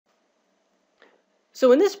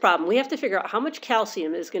So in this problem, we have to figure out how much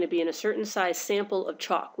calcium is going to be in a certain size sample of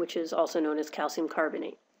chalk, which is also known as calcium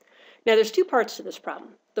carbonate. Now there's two parts to this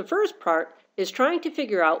problem. The first part is trying to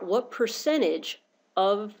figure out what percentage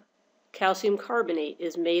of calcium carbonate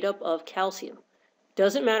is made up of calcium.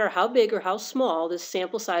 Doesn't matter how big or how small this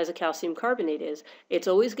sample size of calcium carbonate is, it's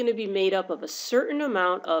always going to be made up of a certain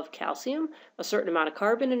amount of calcium, a certain amount of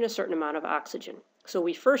carbon, and a certain amount of oxygen. So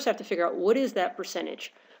we first have to figure out what is that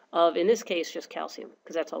percentage of, in this case, just calcium,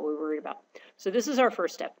 because that's all we're worried about. So this is our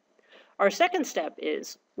first step. Our second step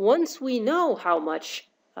is, once we know how much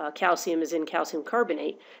calcium is in calcium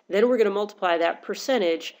carbonate, then we're going to multiply that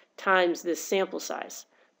percentage times this sample size.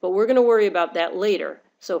 But we're going to worry about that later.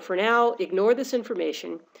 So for now, ignore this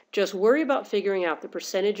information. Just worry about figuring out the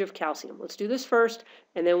percentage of calcium. Let's do this first,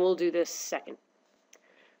 and then we'll do this second.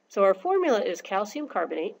 So our formula is calcium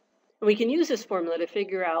carbonate. And we can use this formula to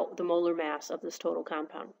figure out the molar mass of this total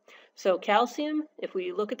compound. So calcium, if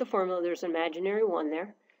we look at the formula, there's an imaginary 1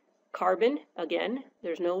 there. Carbon, again,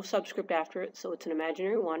 there's no subscript after it, so it's an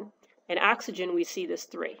imaginary 1. And oxygen, we see this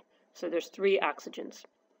 3. So there's 3 oxygens.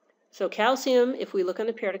 So calcium, if we look on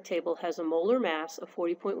the periodic table, has a molar mass of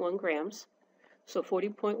 40.1 grams. So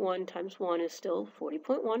 40.1 times 1 is still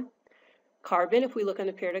 40.1. Carbon, if we look on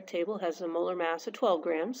the periodic table, has a molar mass of 12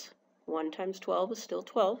 grams. 1 times 12 is still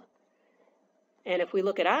 12. And if we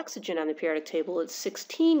look at oxygen on the periodic table, it's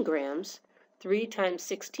 16 grams. 3 times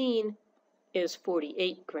 16 is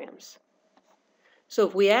 48 grams. So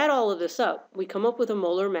if we add all of this up, we come up with a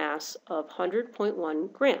molar mass of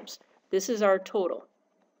 100.1 grams. This is our total.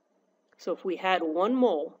 So if we had 1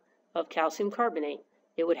 mole of calcium carbonate,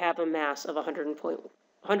 it would have a mass of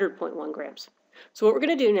 100.1 grams. So what we're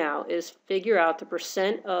going to do now is figure out the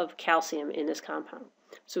percent of calcium in this compound.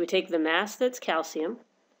 So we take the mass that's calcium,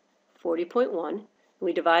 40.1, and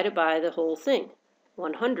we divide it by the whole thing,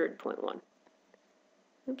 100.1.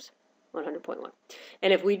 Oops, 100.1.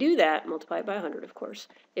 And if we do that, multiply it by 100, of course.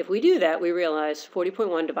 If we do that, we realize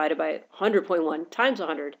 40.1 divided by 100.1 times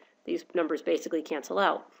 100, these numbers basically cancel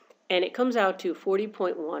out. And it comes out to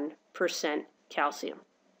 40.1% calcium.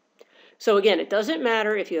 So again, it doesn't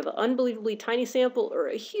matter if you have an unbelievably tiny sample or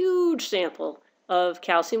a huge sample of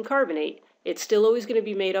calcium carbonate, it's still always going to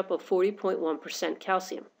be made up of 40.1%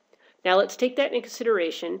 calcium. Now let's take that into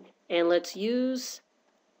consideration and let's use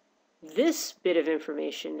this bit of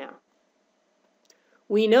information now.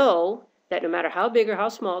 We know that no matter how big or how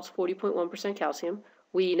small, it's 40.1% calcium.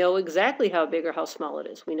 We know exactly how big or how small it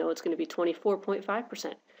is. We know it's going to be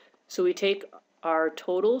 24.5%. So we take our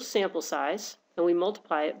total sample size and we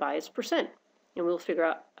multiply it by its percent. And we'll figure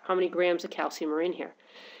out how many grams of calcium are in here.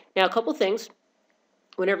 Now a couple things.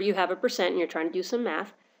 Whenever you have a percent and you're trying to do some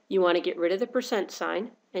math, you want to get rid of the percent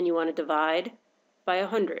sign and you want to divide by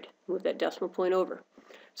 100. Move that decimal point over.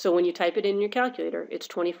 So when you type it in your calculator, it's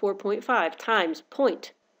 24.5 times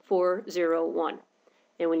 0.401.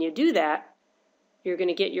 And when you do that, you're going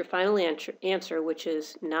to get your final answer, which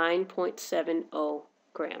is 9.70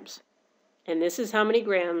 grams. And this is how many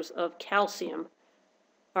grams of calcium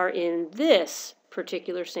are in this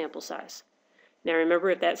particular sample size. Now remember,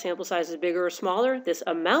 if that sample size is bigger or smaller, this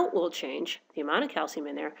amount will change, the amount of calcium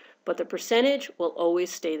in there, but the percentage will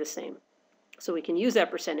always stay the same. So we can use that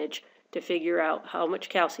percentage to figure out how much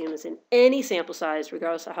calcium is in any sample size,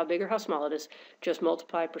 regardless of how big or how small it is. Just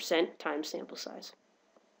multiply percent times sample size.